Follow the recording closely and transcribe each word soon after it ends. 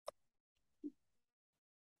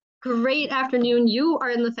Great afternoon. You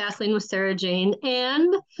are in the Fast Lane with Sarah Jane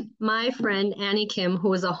and my friend Annie Kim,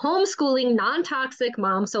 who is a homeschooling, non-toxic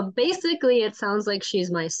mom. So basically, it sounds like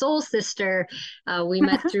she's my soul sister. We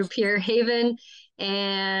met through Peer Haven,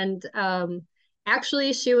 and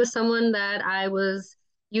actually, she was someone that I was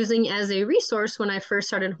using as a resource when I first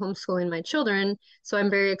started homeschooling my children. So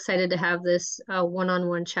I'm very excited to have this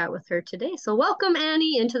one-on-one chat with her today. So welcome,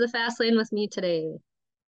 Annie, into the Fast Lane with me today.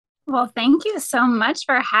 Well, thank you so much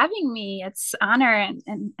for having me. It's honor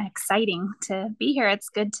and exciting to be here. It's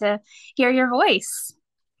good to hear your voice.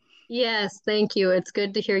 Yes, thank you. It's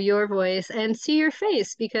good to hear your voice and see your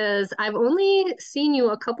face because I've only seen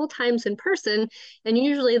you a couple times in person, and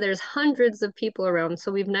usually there's hundreds of people around,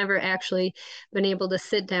 so we've never actually been able to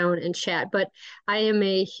sit down and chat. But I am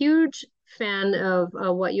a huge fan of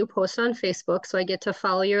what you post on Facebook, so I get to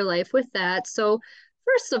follow your life with that. So,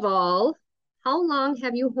 first of all, how long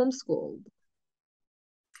have you homeschooled?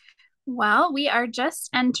 Well, we are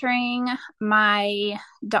just entering my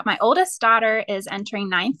oldest daughter is entering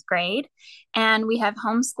ninth grade, and we have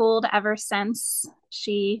homeschooled ever since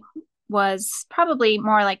she was probably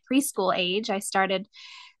more like preschool age. I started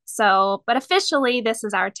but officially this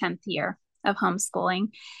is our 10th year of homeschooling.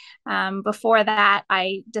 Before that,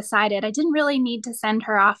 I decided I didn't really need to send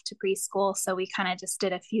her off to preschool. So we kind of just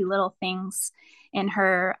did a few little things in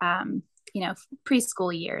her,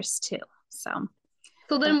 preschool years too. So, So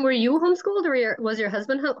but then, were you homeschooled, or was your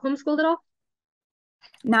husband homeschooled at all?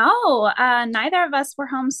 no, neither of us were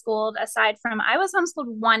homeschooled aside from I was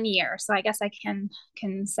homeschooled 1 year. So I guess I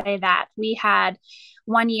can say that we had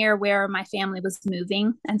 1 year where my family was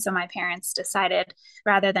moving. And so my parents decided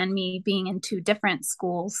rather than me being in two different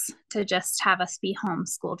schools to just have us be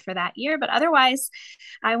homeschooled for that year. But otherwise,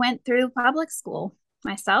 I went through public school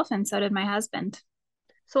myself, and so did my husband.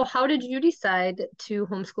 So how did you decide to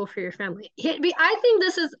homeschool for your family? I think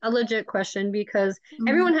this is a legit question because Mm.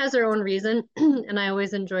 everyone has their own reason, and I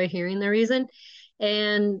always enjoy hearing their reason.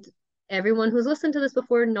 And everyone who's listened to this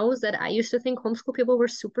before knows that I used to think homeschool people were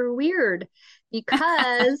super weird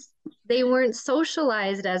because they weren't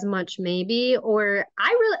socialized as much, maybe, or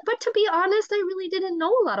but to be honest, I really didn't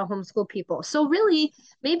know a lot of homeschool people. So really,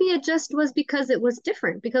 maybe it just was because it was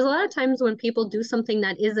different. Because a lot of times when people do something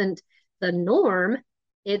that isn't the norm,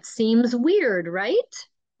 it seems weird, right?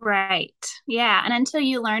 Right. Yeah. And until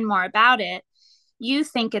you learn more about it, you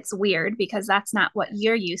think it's weird because that's not what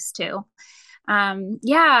you're used to.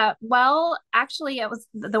 Yeah, well, actually, it was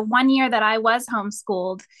the 1 year that I was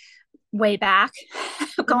homeschooled way back,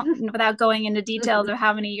 without going into details of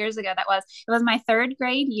how many years ago that was. It was my third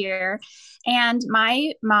grade year, and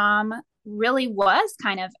my mom really was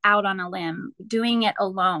kind of out on a limb doing it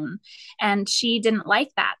alone. And she didn't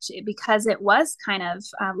like that because it was kind of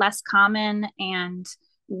less common and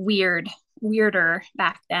weirder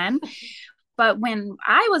back then. But when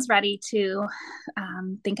I was ready to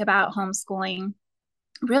think about homeschooling,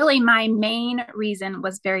 really my main reason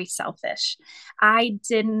was very selfish. I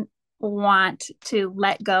didn't want to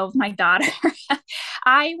let go of my daughter.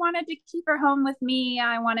 I wanted to keep her home with me.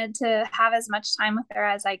 I wanted to have as much time with her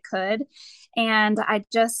as I could. And I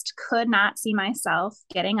just could not see myself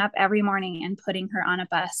getting up every morning and putting her on a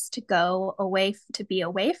bus to go away, to be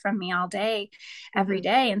away from me all day, every Mhm.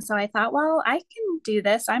 day. And so I thought, well, I can do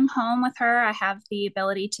this. I'm home with her. I have the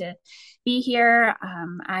ability to be here.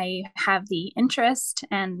 I have the interest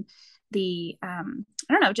and I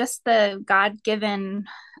don't know, just the God given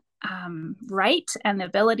right and the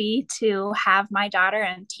ability to have my daughter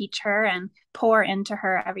and teach her and pour into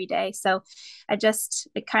her every day. So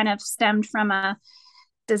it kind of stemmed from a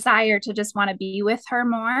desire to just want to be with her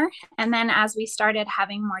more. And then as we started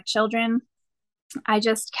having more children, I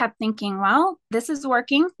just kept thinking, well, this is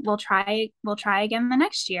working. We'll try again the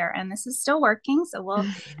next year. And this is still working. So we'll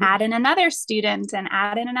add in another student and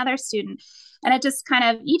add in another student. And it just kind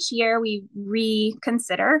of each year we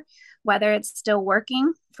reconsider whether it's still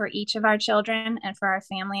working for each of our children and for our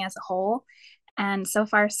family as a whole. And so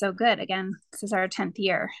far, so good. Again, this is our 10th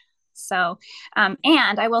year. So, and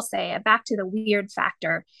I will say, back to the weird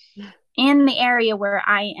factor in the area where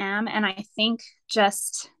I am, and I think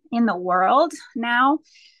just in the world now,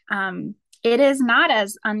 it is not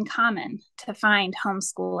as uncommon to find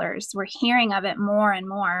homeschoolers. We're hearing of it more and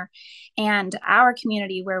more. And our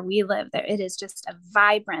community where we live, there it is just a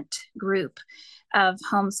vibrant group of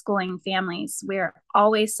homeschooling families. We're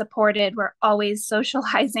always supported, we're always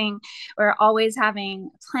socializing, we're always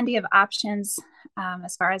having plenty of options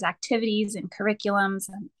as far as activities and curriculums.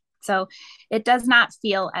 So it does not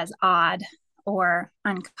feel as odd or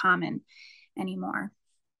uncommon anymore.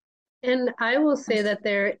 And I will say that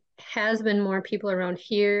there has been more people around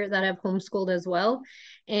here that have homeschooled as well.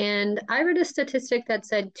 And I read a statistic that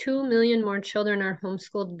said 2 million more children are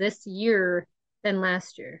homeschooled this year than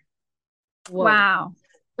last year. Whoa. Wow.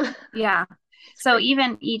 Yeah. It's So crazy.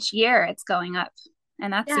 even each year it's going up,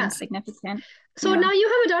 and that Yeah. seems significant. So Yeah. now you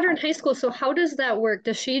have a daughter in high school. So how does that work?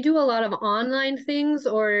 Does she do a lot of online things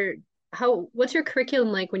or what's your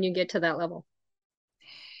curriculum like when you get to that level?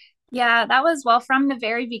 Yeah, that was, well, from the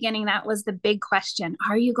very beginning, that was the big question.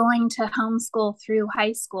 Are you going to homeschool through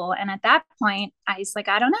high school? And at that point, I was like,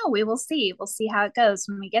 I don't know. We will see. We'll see how it goes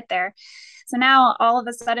when we get there. So now all of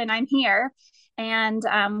a sudden I'm here, and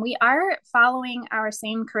we are following our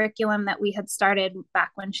same curriculum that we had started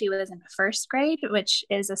back when she was in first grade, which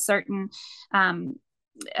is um,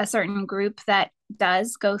 a certain group that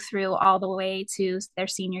does go through all the way to their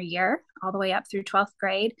senior year, all the way up through 12th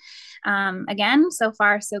grade. Again, so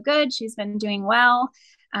far, so good. She's been doing well.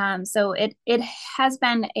 So it has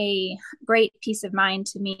been a great peace of mind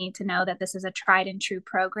to me to know that this is a tried and true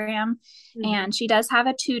program. Hmm. And she does have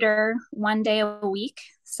a tutor 1 day a week.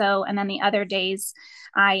 So, and then the other days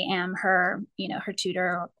I am her, her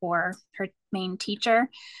tutor or her main teacher.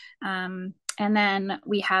 And then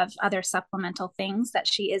we have other supplemental things that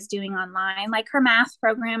she is doing online, like her math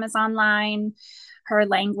program is online, her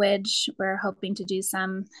language, we're hoping to do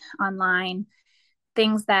some online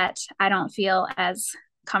things that I don't feel as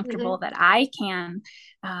comfortable Hmm. that I can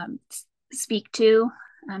speak to.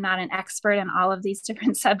 I'm not an expert in all of these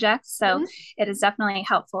different subjects. So Hmm. it is definitely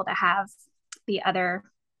helpful to have the other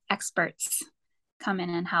experts come in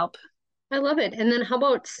and help. I love it. And then how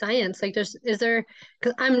about science? Like is there,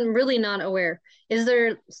 because I'm really not aware, is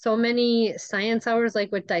there so many science hours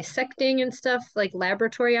like with dissecting and stuff, like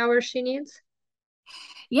laboratory hours she needs?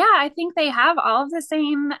 Yeah, I think they have all of the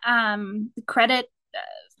same credit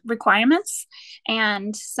requirements.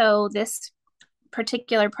 And so this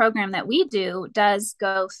particular program that we do does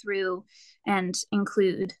go through and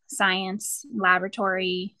include science,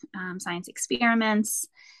 laboratory, science experiments,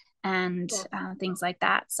 and Cool. things like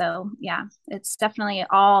that. So yeah, it's definitely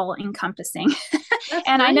all encompassing. That's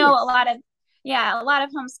And I know nice. a lot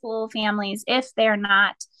of homeschool families, if they're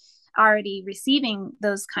not already receiving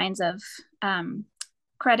those kinds of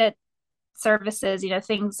credit services,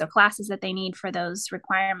 things or classes that they need for those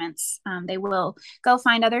requirements, they will go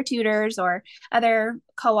find other tutors or other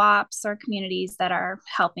co-ops or communities that are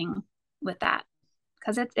helping with that.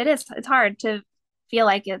 Because it's hard to feel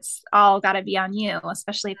like it's all got to be on you,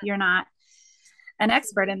 especially if you're not an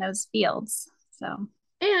expert in those fields. So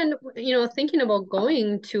And, thinking about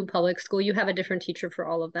going to public school, you have a different teacher for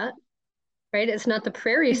all of that, right? It's not the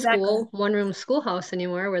prairie exactly. school, one room schoolhouse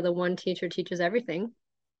anymore where the one teacher teaches everything.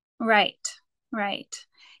 Right, right.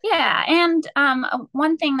 Yeah, and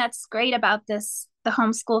one thing that's great about the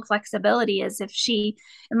homeschool flexibility is if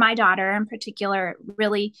my daughter in particular,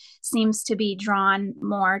 really seems to be drawn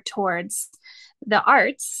more towards the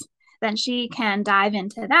arts, then she can dive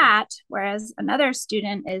into that. Whereas another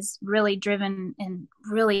student is really driven and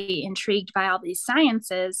really intrigued by all these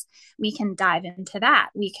sciences, we can dive into that.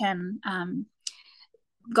 We can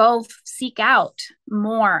go seek out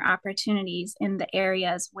more opportunities in the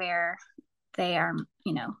areas where they are,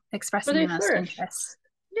 Where expressing they the most flourish. interest.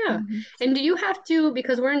 Yeah. Mm-hmm. And do you have to,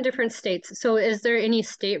 because we're in different states, so is there any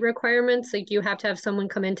state requirements? Like, do you have to have someone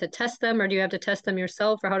come in to test them, or do you have to test them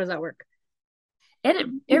yourself, or how does that work?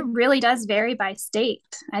 It really does vary by state,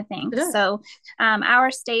 I It think. does. So,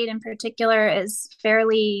 our state in particular is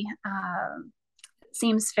fairly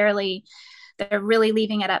seems fairly. They're really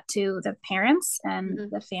leaving it up to the parents and Hmm.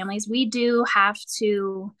 the families. We do have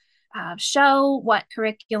to show what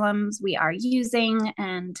curriculums we are using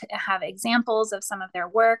and have examples of some of their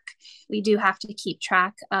work. We do have to keep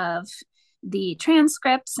track of the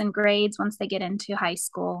transcripts and grades once they get into high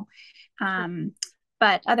school. Um,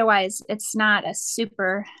 but otherwise, it's not a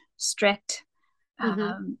super strict,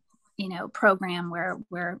 Hmm. program where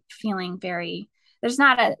we're feeling very. There's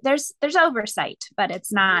not a there's oversight, but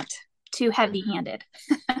it's not too heavy Hmm. handed.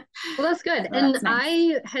 Well, that's good. So And that's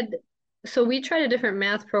nice. so we tried a different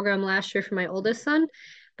math program last year for my oldest son,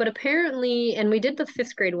 but apparently, and we did the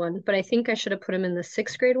fifth grade one, but I think I should have put him in the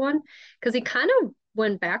sixth grade one because he kind of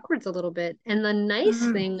went backwards a little bit. And the nice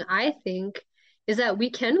Mm. thing, I think, is that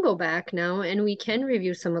we can go back now and we can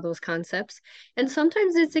review some of those concepts. And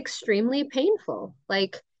sometimes it's extremely painful.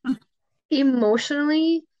 Like,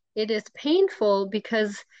 emotionally it is painful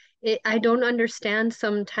because I don't understand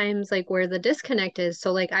sometimes like where the disconnect is.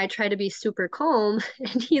 So like I try to be super calm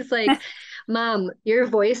and he's like, Mom, your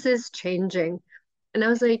voice is changing. And I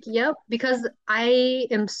was like, yep, because I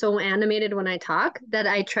am so animated when I talk that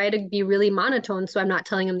I try to be really monotone so I'm not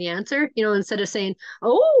telling him the answer, instead of saying,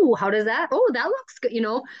 "Oh, how does that? Oh, that looks good."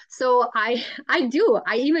 So I do.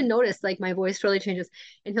 I even notice like my voice really changes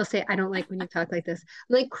and he'll say, "I don't like when you talk like this."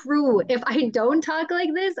 I'm like, "Crew, if I don't talk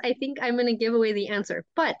like this, I think I'm going to give away the answer."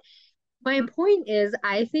 But my point is,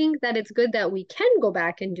 I think that it's good that we can go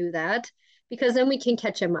back and do that because then we can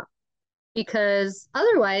catch him up. Because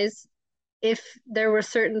otherwise, if there were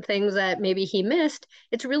certain things that maybe he missed,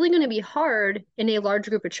 it's really going to be hard in a large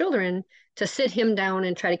group of children to sit him down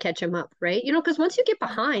and try to catch him up, right? Because once you get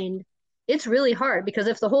behind, it's really hard because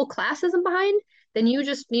if the whole class isn't behind, then you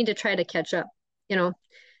just need to try to catch up, you know.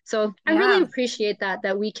 So I really Yeah. appreciate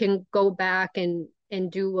that we can go back and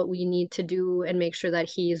do what we need to do and make sure that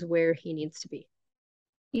he's where he needs to be.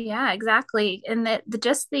 Yeah, exactly. And that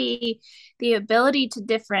just the ability to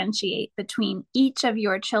differentiate between each of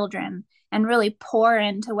your children and really pour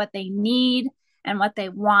into what they need and what they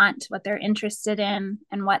want, what they're interested in,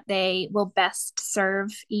 and what they will best serve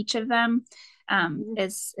each of them, Mhm.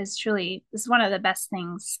 is truly is one of the best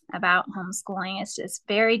things about homeschooling. It's just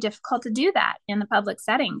very difficult to do that in the public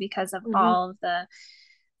setting because of Mhm. all of the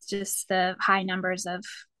just the high numbers of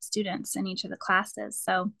students in each of the classes.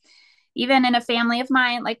 So even in a family of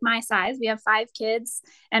mine, like my size, we have 5 kids,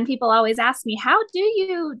 and people always ask me, how do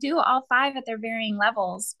you do all 5 at their varying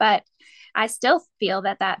levels? But I still feel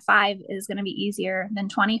that that 5 is going to be easier than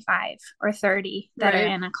 25 or 30 that are Right,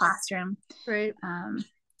 in a classroom. right. Um,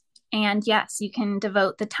 and yes, you can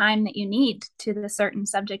devote the time that you need to the certain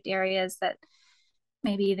subject areas that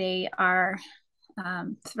maybe they are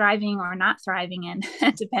thriving or not thriving in,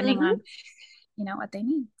 depending Mhm. on what they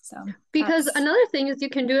need. So Because that's another thing is you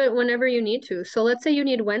can do it whenever you need to. So let's say you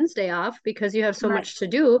need Wednesday off because you have so right. much to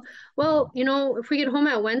do. Well, if we get home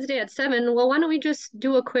at Wednesday at 7, well, why don't we just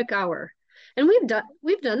do a quick hour? And we've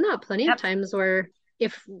done that plenty of Yep. times where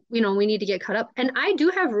if we need to get caught up. And I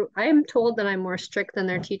am told that I'm more strict than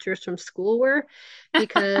their teachers from school were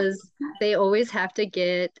because they always have to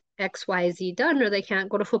get XYZ done or they can't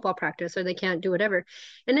go to football practice or they can't do whatever.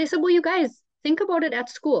 And I said, well, you guys, think about it at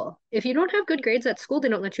school. If you don't have good grades at school, they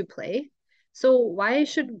don't let you play. So why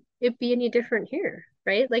should it be any different here,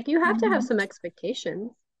 right? Like you have to have Mhm. some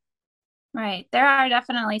expectations. Right. There are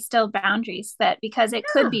definitely still boundaries that because it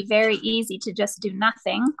could Yeah. be very easy to just do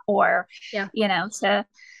nothing or, Yeah.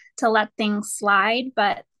 to let things slide,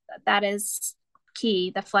 but that is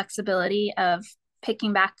key, the flexibility of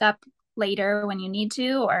picking back up later when you need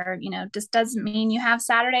to, or, just doesn't mean you have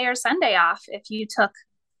Saturday or Sunday off if you took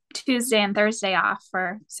Tuesday and Thursday off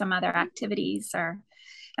for some other activities or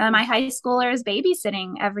my high schooler is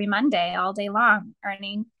babysitting every Monday all day long,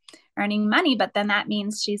 earning money, but then that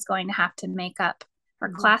means she's going to have to make up her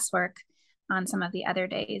Mhm. classwork on some of the other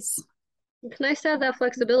days. It's nice to have that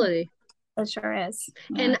flexibility. It sure is.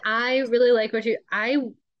 Yeah. And I really like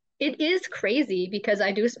it is crazy because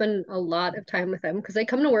I do spend a lot of time with them because they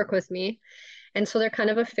come to work with me. And so they're kind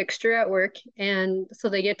of a fixture at work. And so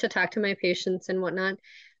they get to talk to my patients and whatnot.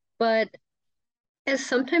 But as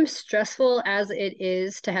sometimes stressful as it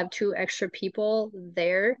is to have two extra people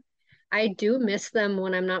there, I do miss them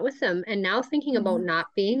when I'm not with them. And now thinking about Yeah. not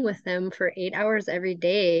being with them for 8 hours every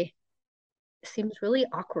day seems really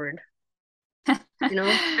awkward.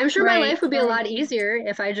 I'm sure my Right, life would be a right, lot easier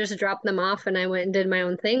if I just dropped them off and I went and did my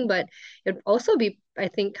own thing, but it'd also be, I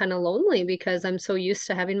think, kind of lonely because I'm so used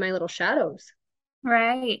to having my little shadows.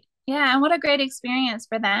 right. Yeah, and what a great experience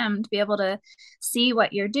for them to be able to see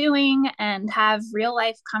what you're doing and have real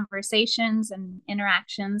life conversations and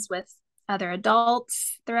interactions with other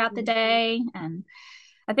adults throughout the Mhm. day. And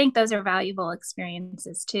I think those are valuable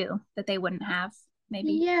experiences too that they wouldn't have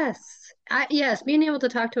maybe. Yes, being able to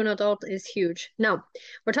talk to an adult is huge. Now,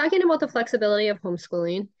 we're talking about the flexibility of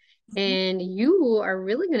homeschooling, and you are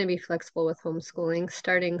really going to be flexible with homeschooling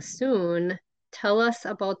starting soon. Tell us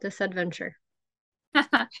about this adventure.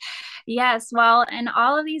 Yes, well, in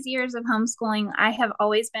all of these years of homeschooling, I have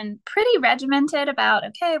always been pretty regimented about,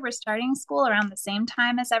 okay, we're starting school around the same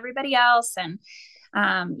time as everybody else. And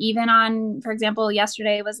even on, for example,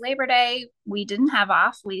 yesterday was Labor Day, we didn't have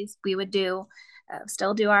off. We would do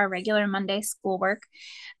still do our regular Monday schoolwork.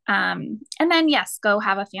 And then, yes, go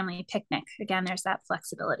have a family picnic. Again, there's that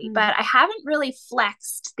flexibility. Mm. But I haven't really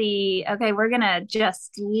flexed okay, we're going to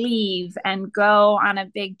just leave and go on a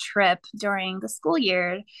big trip during the school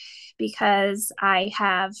year because I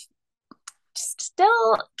have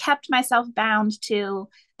still kept myself bound to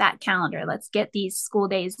that calendar. Let's get these school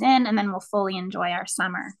days in and then we'll fully enjoy our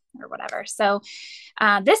summer or whatever. So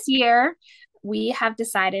this year, we have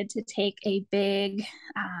decided to take a big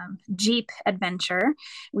Jeep adventure.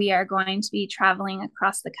 We are going to be traveling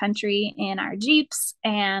across the country in our Jeeps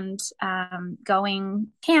and going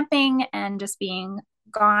camping and just being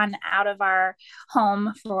gone out of our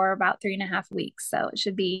home for about 3.5 weeks. So it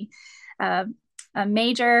should be a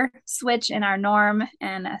major switch in our norm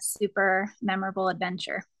and a super memorable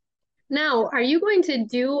adventure. Now, are you going to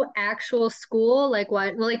do actual school? Like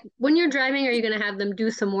what? Like when you're driving, are you going to have them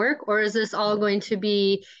do some work, or is this all going to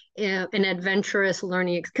be an adventurous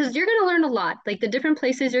learning? Because you're going to learn a lot, like the different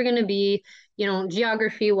places you're going to be,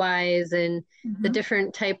 geography wise, and the Mm-hmm.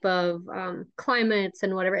 different type of climates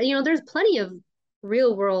and whatever. There's plenty of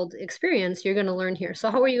real world experience you're going to learn here.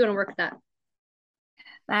 So how are you going to work that?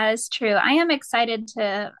 That is true. I am excited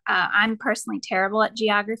I'm personally terrible at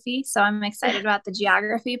geography. So I'm excited about the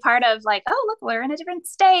geography part of like, oh, look, we're in a different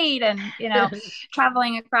state and,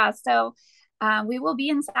 traveling across. So we will be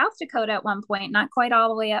in South Dakota at one point, not quite all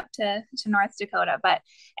the way up to North Dakota. But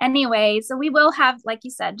anyway, so we will have, like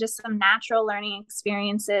you said, just some natural learning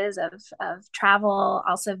experiences of travel,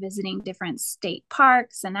 also visiting different state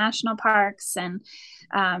parks and national parks and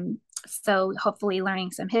so hopefully learning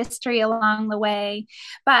some history along the way.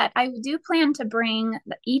 But I do plan to bring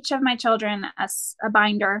each of my children a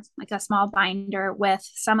binder, like a small binder with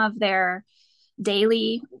some of their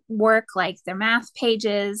daily work, like their math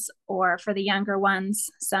pages, or for the younger ones,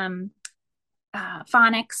 some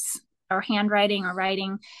phonics or handwriting or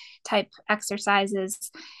writing type exercises,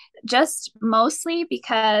 just mostly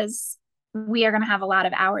because we are going to have a lot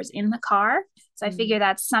of hours in the car. So I figure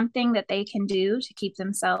that's something that they can do to keep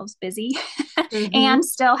themselves busy Mm-hmm. and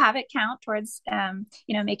still have it count towards,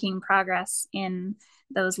 making progress in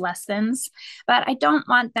those lessons. But I don't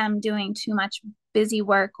want them doing too much busy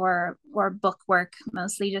work or book work,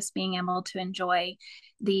 mostly just being able to enjoy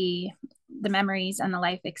the the memories and the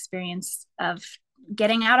life experience of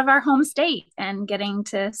getting out of our home state and getting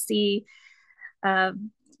to see a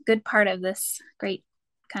good part of this great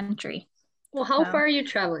country. Well, how So far are you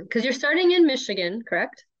traveling? Because you're starting in Michigan,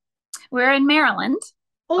 correct? we're in Maryland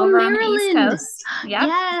Oh, over on the East Maryland. Coast. Yep.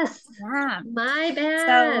 Yes. Yeah. My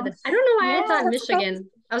bad. So I don't know why I yeah, thought that's okay. Michigan.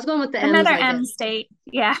 I was going with the M's, Another I M guess. state.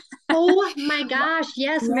 Yeah. Oh my gosh.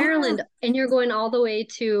 Yes, Yeah. Maryland. And you're going all the way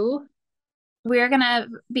to. We're gonna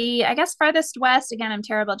be, I guess, farthest west. Again, I'm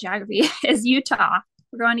terrible at geography. Is Utah.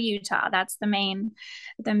 We're going to Utah. That's the main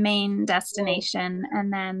Whoa. destination,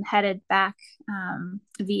 and then headed back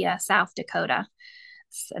via South Dakota,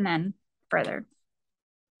 and then further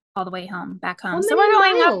all the way home, back How home. So many we're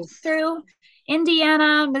going up miles? through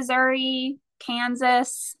Indiana, Missouri,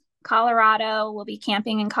 Kansas, Colorado. We'll be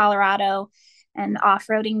camping in Colorado and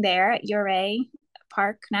off-roading there at Ouray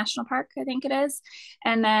Park, National Park, I think it is.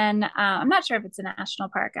 And then I'm not sure if it's a national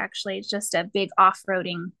park, actually. It's just a big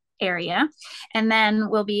off-roading area. And then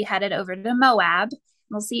we'll be headed over to Moab.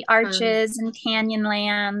 We'll see Um, arches and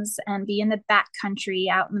canyonlands and be in the back country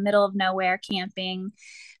out in the middle of nowhere camping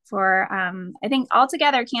for I think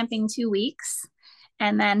altogether camping 2 weeks,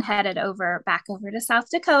 and then headed back over to South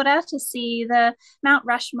Dakota to see the Mount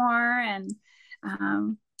Rushmore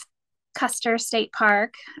and Custer State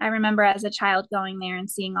Park. I remember as a child going there and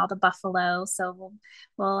seeing all the buffalo. So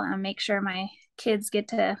we'll make sure my kids get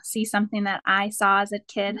to see something that I saw as a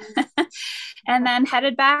kid, and then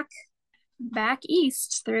headed back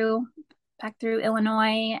east back through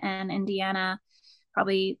Illinois and Indiana,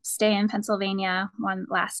 probably stay in Pennsylvania one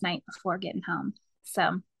last night before getting home.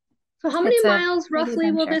 So so how many it's a miles big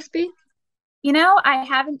roughly will adventure. this be? I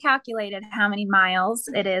haven't calculated how many miles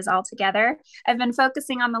it is altogether. I've been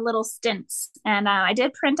focusing on the little stints, and I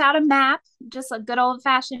did print out a map, just a good old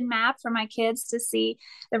fashioned map for my kids to see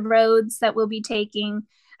the roads that we'll be taking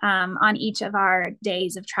on each of our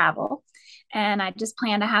days of travel. And I just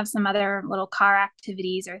plan to have some other little car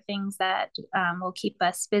activities or things that will keep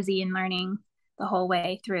us busy and learning the whole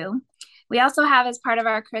way through. We also have, as part of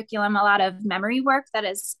our curriculum, a lot of memory work that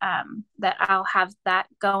I'll have that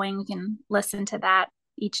going. We can listen to that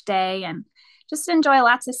each day and just enjoy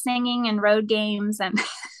lots of singing and road games and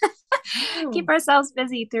keep Oh. ourselves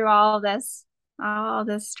busy through all this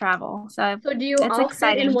travel. So So do you it's all fit in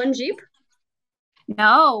exciting. one Jeep?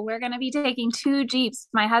 No, we're going to be taking two Jeeps.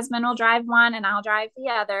 My husband will drive one and I'll drive the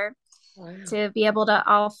other Wow. to be able to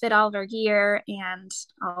all fit all of our gear and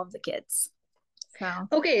all of the kids. So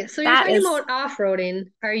Okay, so you're that talking is, about off-roading.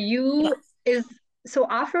 yeah. Is so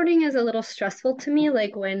off-roading is a little stressful to me,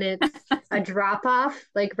 like when it's a drop off,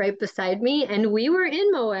 like right beside me. And we were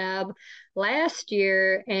in Moab last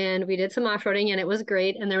year and we did some off-roading and it was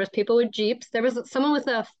great. And there was people with Jeeps. There was someone with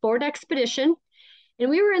a Ford Expedition, and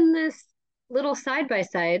we were in this little side by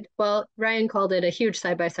side. Well, Ryan called it a huge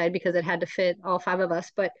side by side because it had to fit all five of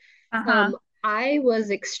us. But Uh-huh. um, I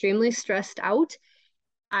was extremely stressed out.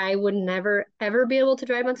 I would never ever be able to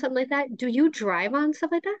drive on something like that. Do you drive on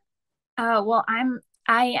stuff like that? Oh, well,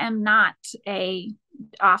 I am not an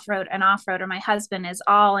off-roader. My husband is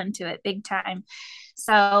all into it big time.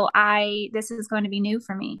 So this is going to be new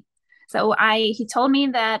for me. So he told me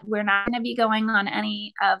that we're not going to be going on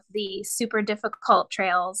any of the super difficult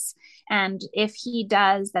trails. And if he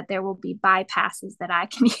does, that there will be bypasses that I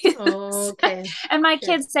can use. Okay, And my sure.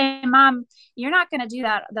 kids say, Mom, you're not going to do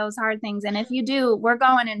those hard things. And if you do, we're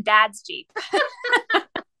going in Dad's Jeep.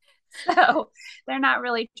 So they're not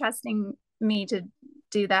really trusting me to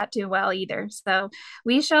do that too well either. So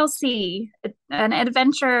we shall see. An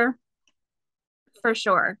adventure for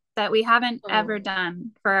sure that we haven't ever Oh,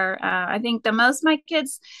 done for I think the most my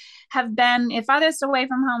kids have been, if farthest away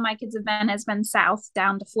from home my kids have been, has been south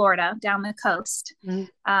down to Florida, down the coast.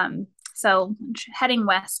 mm. So heading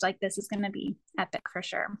west like this is going to be epic for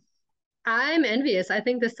sure. I'm envious. I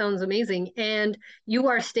think this sounds amazing. And you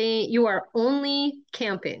are only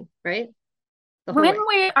camping, right? The whole When way.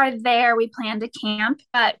 we are there, we plan to camp,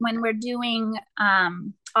 but when we're doing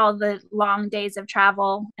all the long days of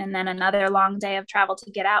travel and then another long day of travel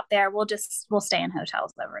to get out there, we'll stay in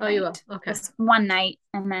hotels Oh, you will. overnight. Okay. Just one night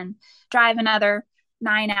and then drive another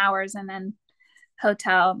 9 hours and then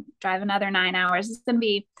hotel, drive another 9 hours. It's going to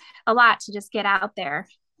be a lot to just get out there.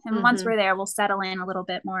 And once Hmm. we're there, we'll settle in a little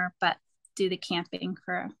bit more, but do the camping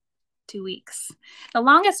for 2 weeks. The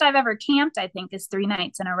longest I've ever camped, I think, is 3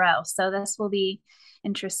 nights in a row. So this will be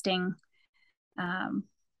interesting. Um,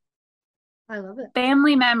 I love it.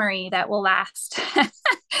 Family memory that will last.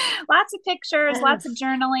 Lots of pictures, lots of Yes.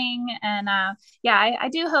 journaling. And yeah, I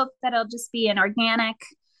do hope that it'll just be an organic,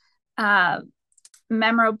 uh,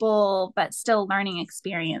 memorable, but still learning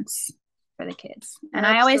experience for the kids. And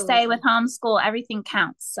I always say with Absolutely. homeschool, everything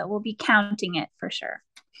counts. So we'll be counting it for sure.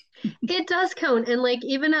 It does count. And like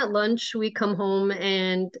even at lunch, we come home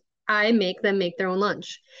and I make them make their own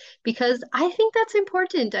lunch because I think that's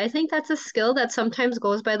important. I think that's a skill that sometimes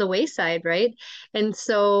goes by the wayside, right? And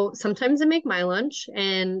so sometimes they make my lunch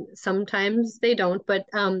and sometimes they don't, but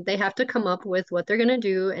they have to come up with what they're going to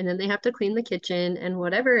do and then they have to clean the kitchen and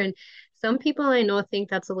whatever. And some people I know think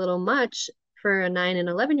that's a little much for a 9 and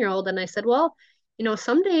 11-year-old. And I said, well,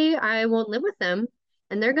 someday I won't live with them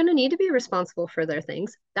and they're going to need to be responsible for their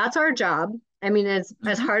things. That's our job. I mean, as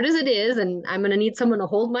Mm-hmm. hard as it is, and I'm going to need someone to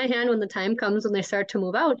hold my hand when the time comes when they start to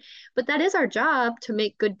move out, but that is our job to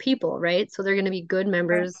make good people, right? So they're going to be good Right.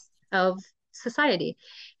 members of society.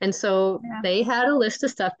 And so Yeah. they had a list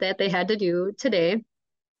of stuff that they had to do today.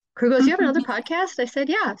 Crew goes, "You have another podcast?" I said,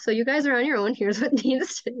 "Yeah." So you guys are on your own. Here's what you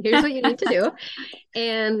need to do,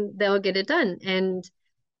 and they'll get it done. And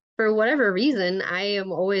for whatever reason, I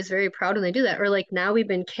am always very proud when they do that. Or like now we've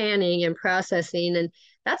been canning and processing, and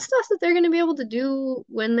that's stuff that they're going to be able to do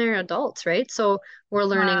when they're adults, right? So we're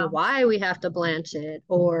learning Wow. why we have to blanch it,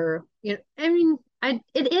 or I mean,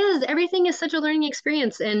 it is everything is such a learning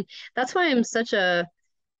experience, and that's why I'm such a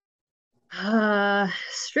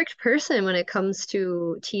strict person when it comes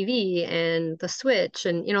to TV and the Switch.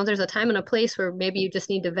 And there's a time and a place where maybe you just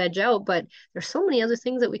need to veg out, but there's so many other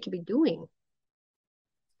things that we could be doing.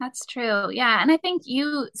 That's true. Yeah. And I think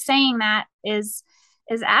you saying that is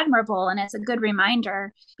admirable and it's a good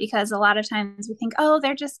reminder because a lot of times we think, oh,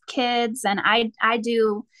 they're just kids. And I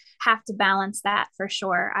do have to balance that for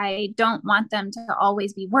sure. I don't want them to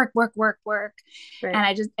always be work, work, work, work. Right.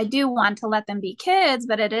 And I do want to let them be kids,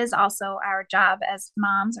 but it is also our job as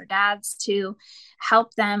moms or dads to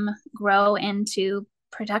help them grow into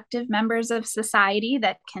productive members of society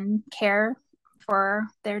that can care for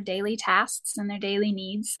their daily tasks and their daily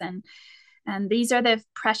needs, and these are the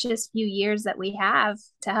precious few years that we have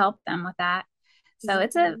to help them with that. So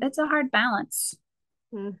Mhm. it's a hard balance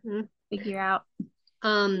Mhm. to figure out.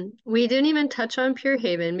 We didn't even touch on Pure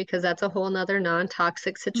Haven because that's a whole nother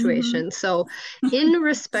non-toxic Mm-hmm. situation. So, in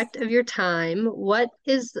respect of your time, what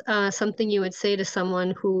is something you would say to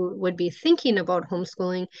someone who would be thinking about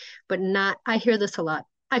homeschooling, but not, I hear this a lot.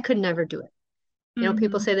 I could never do it.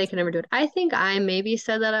 People Mm-hmm. say they can never do it. I think I maybe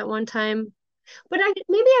said that at one time, but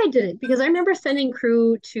maybe I didn't because I remember sending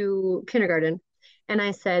crew to kindergarten and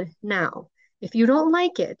I said, now, if you don't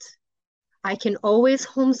like it, I can always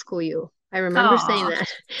homeschool you. I remember saying Oh, that.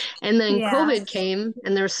 And then yeah. COVID came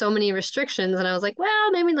and there were so many restrictions and I was like,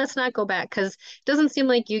 well, maybe let's not go back because it doesn't seem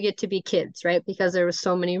like you get to be kids, right? Because there was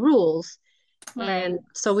so many rules. Right. And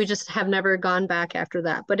so we just have never gone back after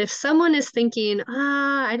that. But if someone is thinking,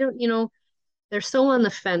 I don't, they're so on the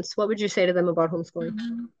fence, what would you say to them about homeschooling?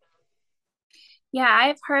 Mm-hmm. Yeah,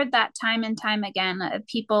 I've heard that time and time again.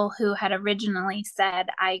 People who had originally said,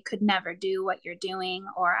 I could never do what you're doing,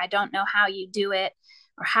 or I don't know how you do it,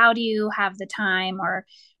 or how do you have the time, or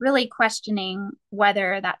really questioning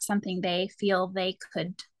whether that's something they feel they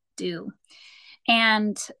could do.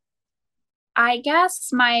 And I guess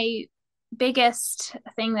my biggest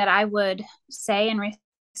thing that I would say in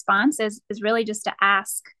response is really just to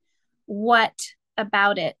ask, what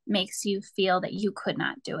about it makes you feel that you could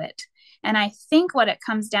not do it? And I think what it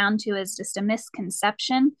comes down to is just a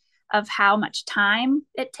misconception of how much time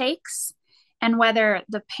it takes and whether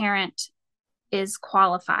the parent is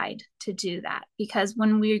qualified to do that. Because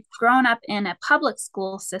when we've grown up in a public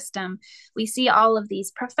school system, we see all of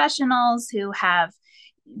these professionals who have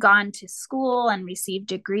gone to school and received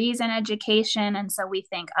degrees in education. And so we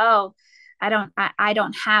think, oh, I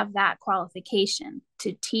don't have that qualification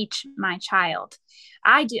to teach my child.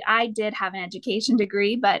 I did have an education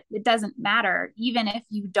degree, but it doesn't matter. Even if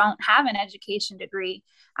you don't have an education degree,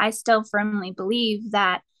 I still firmly believe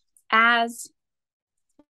that as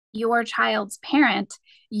your child's parent,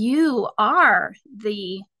 you are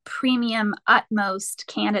the premium utmost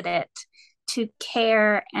candidate to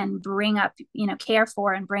care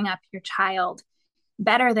for and bring up your child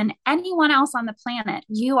better than anyone else on the planet.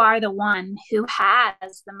 You are the one who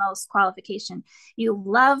has the most qualification. You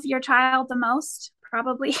love your child the most,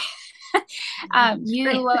 probably.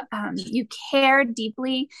 You care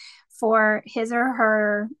deeply for his or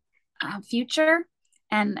her future,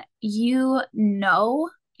 and you know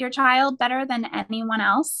your child better than anyone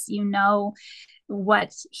else. You know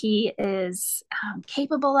what he is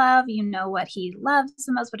capable of, you know what he loves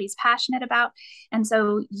the most, what he's passionate about. And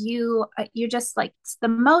so you're just like the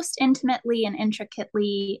most intimately and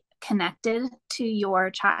intricately connected to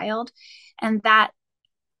your child. And that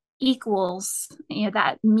equals,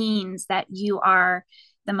 that means that you are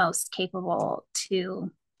the most capable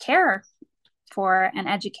to care for and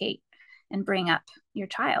educate and bring up your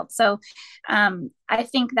child. So I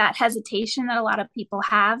think that hesitation that a lot of people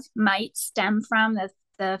have might stem from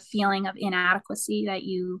the feeling of inadequacy, that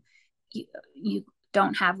you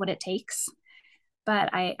don't have what it takes.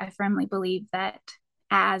 But I firmly believe that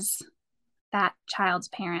as that child's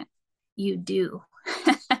parent, you do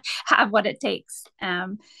have what it takes.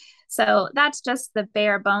 So that's just the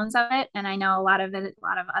bare bones of it. And I know a lot of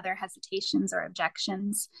other hesitations or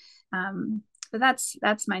objections. But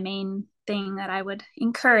that's my main thing that I would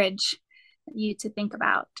encourage you to think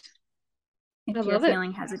about if you're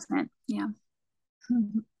feeling hesitant. Yeah.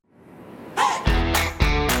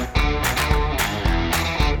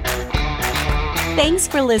 Thanks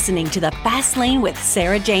for listening to the Fast Lane with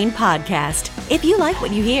Sarah Jane podcast. If you like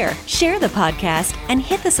what you hear, share the podcast and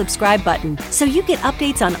hit the subscribe button so you get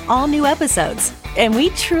updates on all new episodes. And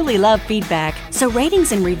we truly love feedback, so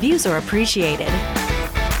ratings and reviews are appreciated.